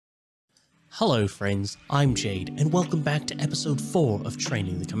Hello friends, I'm Jade and welcome back to episode 4 of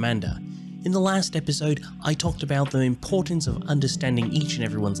Training the Commander. In the last episode, I talked about the importance of understanding each and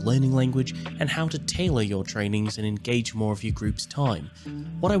everyone's learning language and how to tailor your trainings and engage more of your group's time.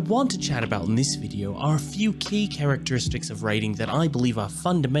 What I want to chat about in this video are a few key characteristics of raiding that I believe are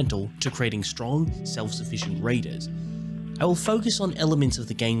fundamental to creating strong, self-sufficient raiders. I will focus on elements of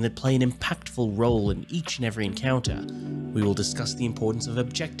the game that play an impactful role in each and every encounter. We will discuss the importance of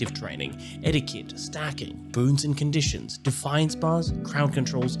objective training, etiquette, stacking, boons and conditions, defiance bars, crowd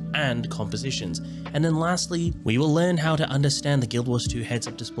controls, and compositions. And then lastly, we will learn how to understand the Guild Wars 2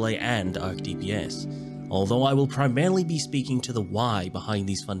 heads-up display and Arc DPS. Although I will primarily be speaking to the why behind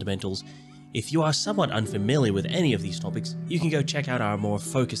these fundamentals, if you are somewhat unfamiliar with any of these topics, you can go check out our more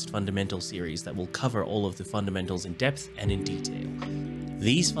focused fundamental series that will cover all of the fundamentals in depth and in detail.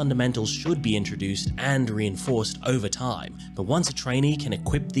 These fundamentals should be introduced and reinforced over time, but once a trainee can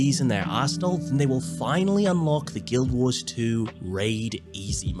equip these in their arsenal, then they will finally unlock the Guild Wars 2 Raid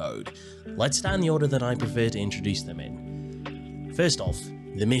Easy mode. Let's start in the order that I prefer to introduce them in. First off,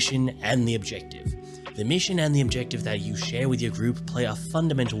 the mission and the objective. The mission and the objective that you share with your group play a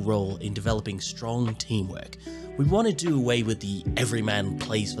fundamental role in developing strong teamwork. We want to do away with the everyman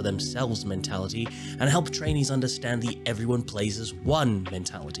plays for themselves mentality and help trainees understand the everyone plays as one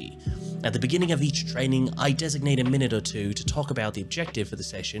mentality. At the beginning of each training, I designate a minute or two to talk about the objective for the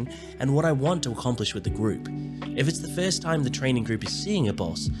session and what I want to accomplish with the group. If it's the first time the training group is seeing a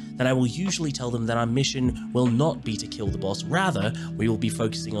boss, then I will usually tell them that our mission will not be to kill the boss, rather we will be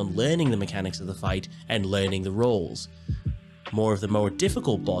focusing on learning the mechanics of the fight and learning the roles. More of the more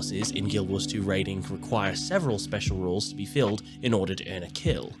difficult bosses in Guild Wars 2 raiding require several special roles to be filled in order to earn a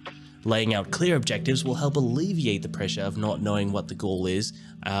kill. Laying out clear objectives will help alleviate the pressure of not knowing what the goal is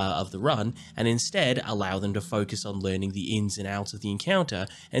of the run, and instead allow them to focus on learning the ins and outs of the encounter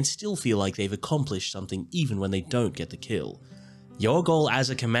and still feel like they've accomplished something even when they don't get the kill. Your goal as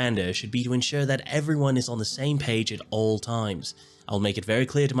a commander should be to ensure that everyone is on the same page at all times. I'll make it very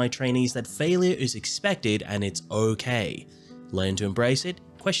clear to my trainees that failure is expected and it's okay. Learn to embrace it,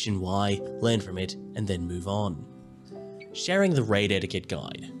 question why, learn from it, and then move on. Sharing the Raid Etiquette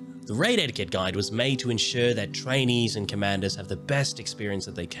Guide. The Raid Etiquette Guide was made to ensure that trainees and commanders have the best experience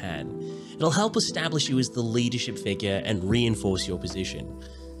that they can. It'll help establish you as the leadership figure and reinforce your position.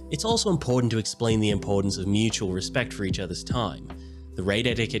 It's also important to explain the importance of mutual respect for each other's time. The Raid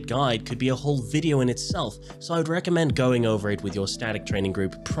Etiquette Guide could be a whole video in itself, so I'd recommend going over it with your static training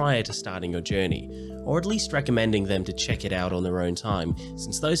group prior to starting your journey, or at least recommending them to check it out on their own time,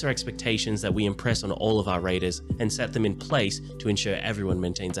 since those are expectations that we impress on all of our raiders and set them in place to ensure everyone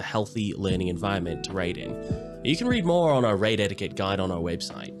maintains a healthy learning environment to raid in. You can read more on our Raid Etiquette Guide on our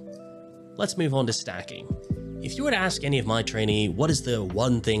website. Let's move on to stacking. If you were to ask any of my trainee what is the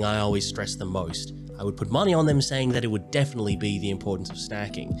one thing I always stress the most, I would put money on them saying that it would definitely be the importance of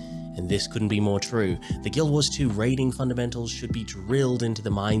stacking. And this couldn't be more true. The Guild Wars 2 raiding fundamentals should be drilled into the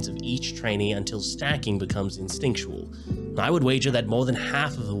minds of each trainee until stacking becomes instinctual. I would wager that more than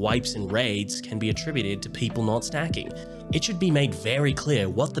half of the wipes in raids can be attributed to people not stacking. It should be made very clear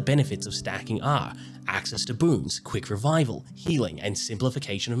what the benefits of stacking are: access to boons, quick revival, healing, and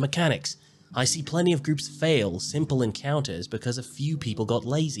simplification of mechanics. I see plenty of groups fail simple encounters because a few people got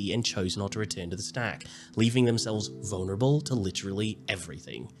lazy and chose not to return to the stack, leaving themselves vulnerable to literally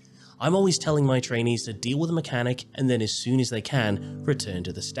everything. I'm always telling my trainees to deal with a mechanic and then as soon as they can, return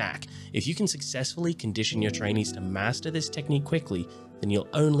to the stack. If you can successfully condition your trainees to master this technique quickly, then you'll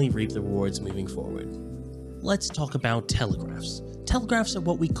only reap the rewards moving forward. Let's talk about telegraphs. Telegraphs are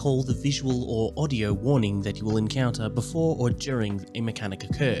what we call the visual or audio warning that you will encounter before or during a mechanic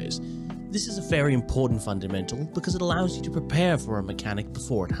occurs. This is a very important fundamental because it allows you to prepare for a mechanic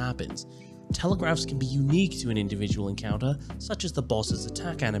before it happens. Telegraphs can be unique to an individual encounter, such as the boss's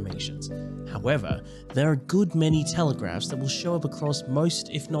attack animations. However, there are a good many telegraphs that will show up across most,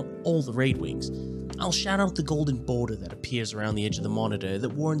 if not all, the raid wings. I'll shout out the golden border that appears around the edge of the monitor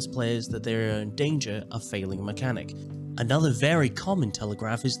that warns players that they are in danger of failing a mechanic. Another very common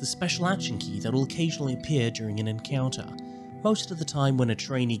telegraph is the special action key that will occasionally appear during an encounter. Most of the time when a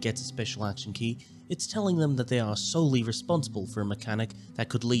trainee gets a special action key, it's telling them that they are solely responsible for a mechanic that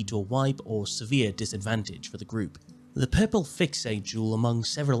could lead to a wipe or severe disadvantage for the group. The purple fixate jewel, among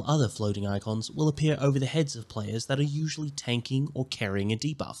several other floating icons, will appear over the heads of players that are usually tanking or carrying a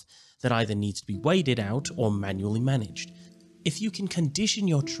debuff that either needs to be waited out or manually managed. If you can condition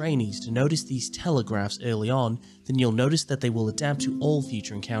your trainees to notice these telegraphs early on, then you'll notice that they will adapt to all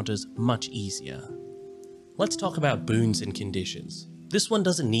future encounters much easier. Let's talk about boons and conditions. This one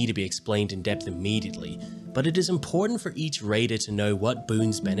doesn't need to be explained in depth immediately, but it is important for each raider to know what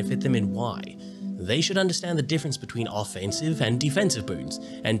boons benefit them and why. They should understand the difference between offensive and defensive boons,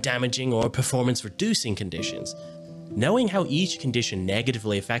 and damaging or performance reducing conditions. Knowing how each condition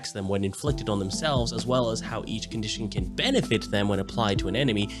negatively affects them when inflicted on themselves, as well as how each condition can benefit them when applied to an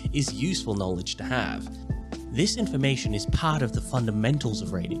enemy, is useful knowledge to have. This information is part of the fundamentals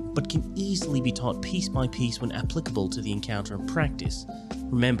of raiding, but can easily be taught piece by piece when applicable to the encounter in practice.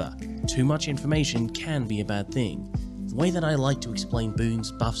 Remember, too much information can be a bad thing. The way that I like to explain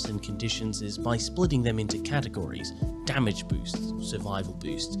boons, buffs, and conditions is by splitting them into categories: damage boosts, survival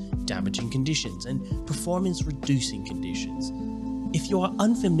boosts, damaging conditions, and performance reducing conditions. If you are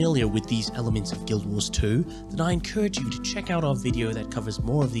unfamiliar with these elements of Guild Wars 2, then I encourage you to check out our video that covers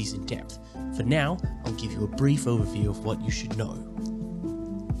more of these in depth. For now, I'll give you a brief overview of what you should know.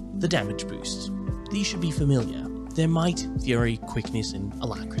 The damage boosts. These should be familiar. They're might, fury, quickness, and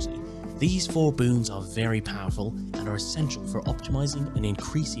alacrity. These 4 boons are very powerful and are essential for optimizing and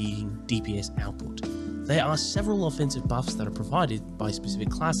increasing DPS output. There are several offensive buffs that are provided by specific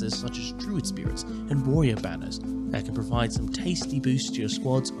classes such as Druid Spirits and Warrior Banners that can provide some tasty boosts to your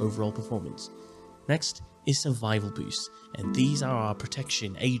squad's overall performance. Next is survival boosts, and these are our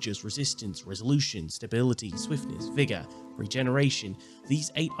protection, aegis, resistance, resolution, stability, swiftness, vigor, regeneration.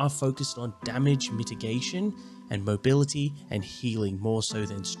 These 8 are focused on damage mitigation and mobility and healing more so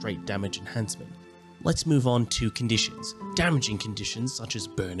than straight damage enhancement. Let's move on to conditions. Damaging conditions such as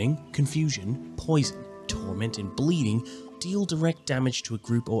burning, confusion, poison, torment, and bleeding deal direct damage to a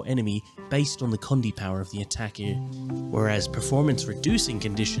group or enemy based on the condi power of the attacker, whereas performance reducing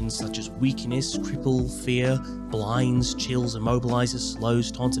conditions such as weakness, cripple, fear, blinds, chills, immobilizes,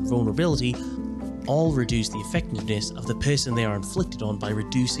 slows, taunts, and vulnerability all reduce the effectiveness of the person they are inflicted on by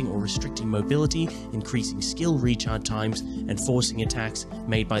reducing or restricting mobility, increasing skill recharge times, and forcing attacks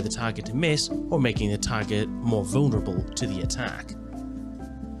made by the target to miss or making the target more vulnerable to the attack.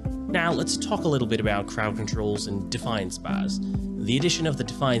 Now let's talk a little bit about crowd controls and defiance bars. The addition of the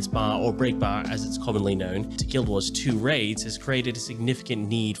defiance bar, or break bar as it's commonly known, to Guild Wars 2 raids has created a significant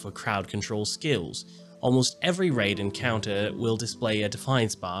need for crowd control skills. Almost every raid encounter will display a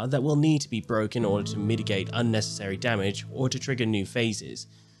defiance bar that will need to be broken in order to mitigate unnecessary damage or to trigger new phases.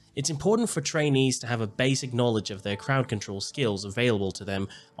 It's important for trainees to have a basic knowledge of their crowd control skills available to them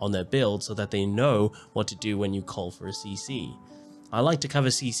on their build so that they know what to do when you call for a CC. I like to cover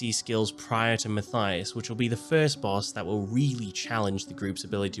CC skills prior to Matthias, which will be the first boss that will really challenge the group's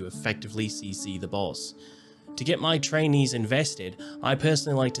ability to effectively CC the boss. To get my trainees invested, I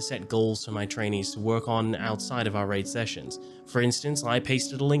personally like to set goals for my trainees to work on outside of our raid sessions. For instance, I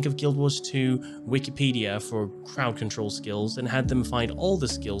pasted a link of Guild Wars 2 Wikipedia for crowd control skills and had them find all the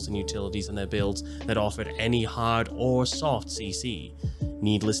skills and utilities in their builds that offered any hard or soft CC.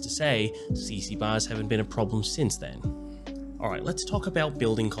 Needless to say, CC bars haven't been a problem since then. Alright, let's talk about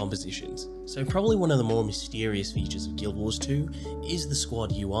building compositions. So probably one of the more mysterious features of Guild Wars 2 is the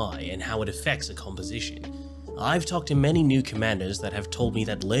squad UI and how it affects a composition. I've talked to many new commanders that have told me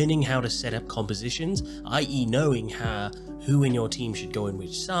that learning how to set up compositions, i.e. knowing who in your team should go in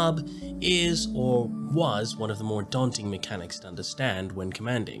which sub, is or was one of the more daunting mechanics to understand when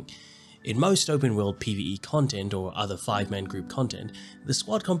commanding. In most open world PvE content or other 5-man group content, the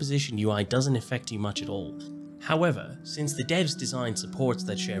squad composition UI doesn't affect you much at all. However, since the devs design supports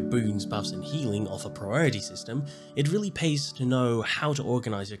that share boons, buffs, and healing off a priority system, it really pays to know how to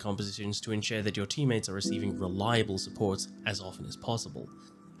organize your compositions to ensure that your teammates are receiving reliable supports as often as possible.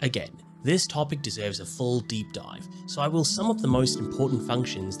 Again, this topic deserves a full deep dive, so I will sum up the most important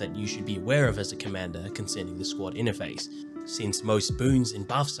functions that you should be aware of as a commander concerning the squad interface. Since most boons and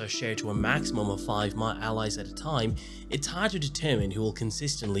buffs are shared to a maximum of 5 allies at a time, it's hard to determine who will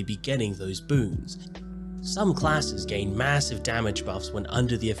consistently be getting those boons. Some classes gain massive damage buffs when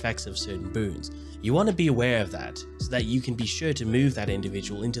under the effects of certain boons. You want to be aware of that, so that you can be sure to move that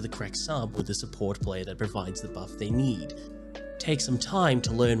individual into the correct sub with the support player that provides the buff they need. Take some time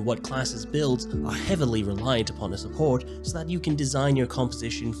to learn what classes' builds are heavily reliant upon a support so that you can design your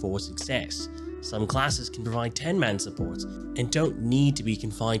composition for success. Some classes can provide 10-man supports and don't need to be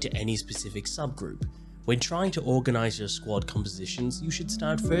confined to any specific subgroup. When trying to organize your squad compositions, you should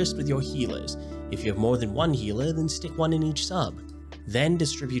start first with your healers. If you have more than one healer, then stick one in each sub. Then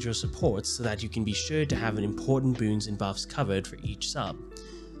distribute your supports so that you can be sure to have an important boons and buffs covered for each sub.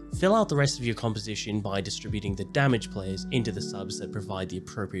 Fill out the rest of your composition by distributing the damage players into the subs that provide the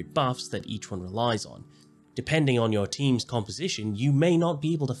appropriate buffs that each one relies on. Depending on your team's composition, you may not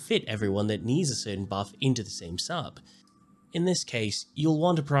be able to fit everyone that needs a certain buff into the same sub. In this case, you'll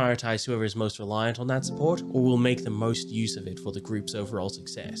want to prioritize whoever is most reliant on that support or will make the most use of it for the group's overall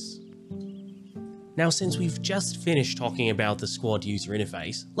success. Now, since we've just finished talking about the squad user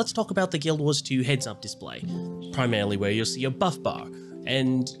interface, let's talk about the Guild Wars 2 heads-up display, primarily where you'll see your buff bar,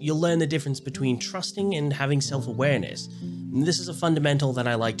 and you'll learn the difference between trusting and having self-awareness. This is a fundamental that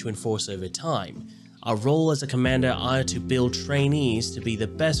I like to enforce over time. Our role as a commander are to build trainees to be the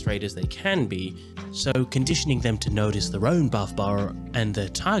best raiders they can be, so conditioning them to notice their own buff bar and their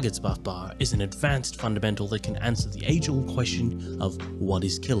target's buff bar is an advanced fundamental that can answer the age-old question of what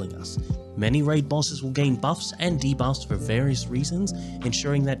is killing us. Many raid bosses will gain buffs and debuffs for various reasons.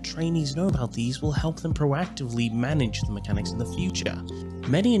 Ensuring that trainees know about these will help them proactively manage the mechanics in the future.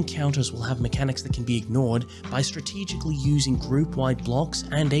 Many encounters will have mechanics that can be ignored by strategically using group-wide blocks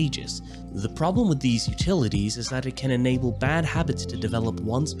and Aegis. The problem with these utilities is that it can enable bad habits to develop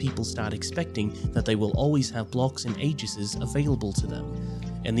once people start expecting that they will always have blocks and Aegises available to them.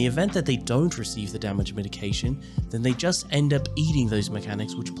 In the event that they don't receive the damage mitigation, then they just end up eating those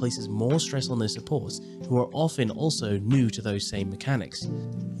mechanics, which places more stress on their supports, who are often also new to those same mechanics.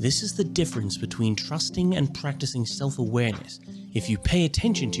 This is the difference between trusting and practicing self-awareness. If you pay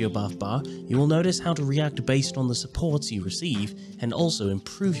attention to your buff bar, you will notice how to react based on the supports you receive, and also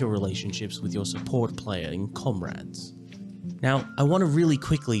improve your relationships with your support playing comrades. Now, I want to really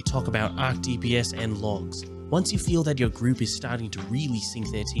quickly talk about arc DPS and logs. Once you feel that your group is starting to really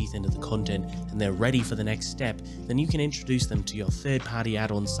sink their teeth into the content and they're ready for the next step, then you can introduce them to your third-party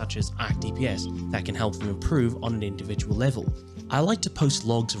add-ons such as arc DPS that can help them improve on an individual level. I like to post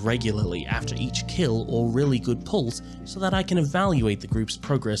logs regularly after each kill or really good pulls so that I can evaluate the group's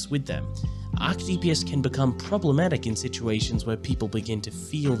progress with them. Arc DPS can become problematic in situations where people begin to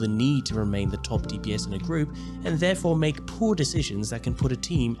feel the need to remain the top DPS in a group and therefore make poor decisions that can put a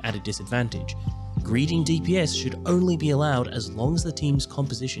team at a disadvantage. Greeting DPS should only be allowed as long as the team's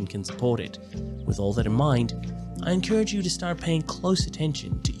composition can support it. With all that in mind, I encourage you to start paying close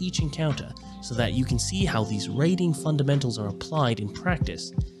attention to each encounter so that you can see how these raiding fundamentals are applied in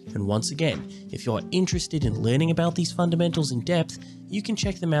practice. And once again, if you're interested in learning about these fundamentals in depth, you can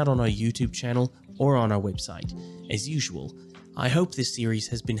check them out on our YouTube channel or on our website. As usual, I hope this series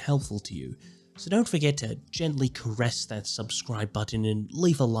has been helpful to you. So don't forget to gently caress that subscribe button and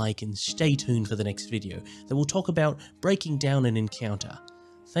leave a like, and stay tuned for the next video that will talk about breaking down an encounter.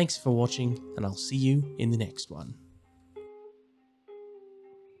 Thanks for watching, and I'll see you in the next one.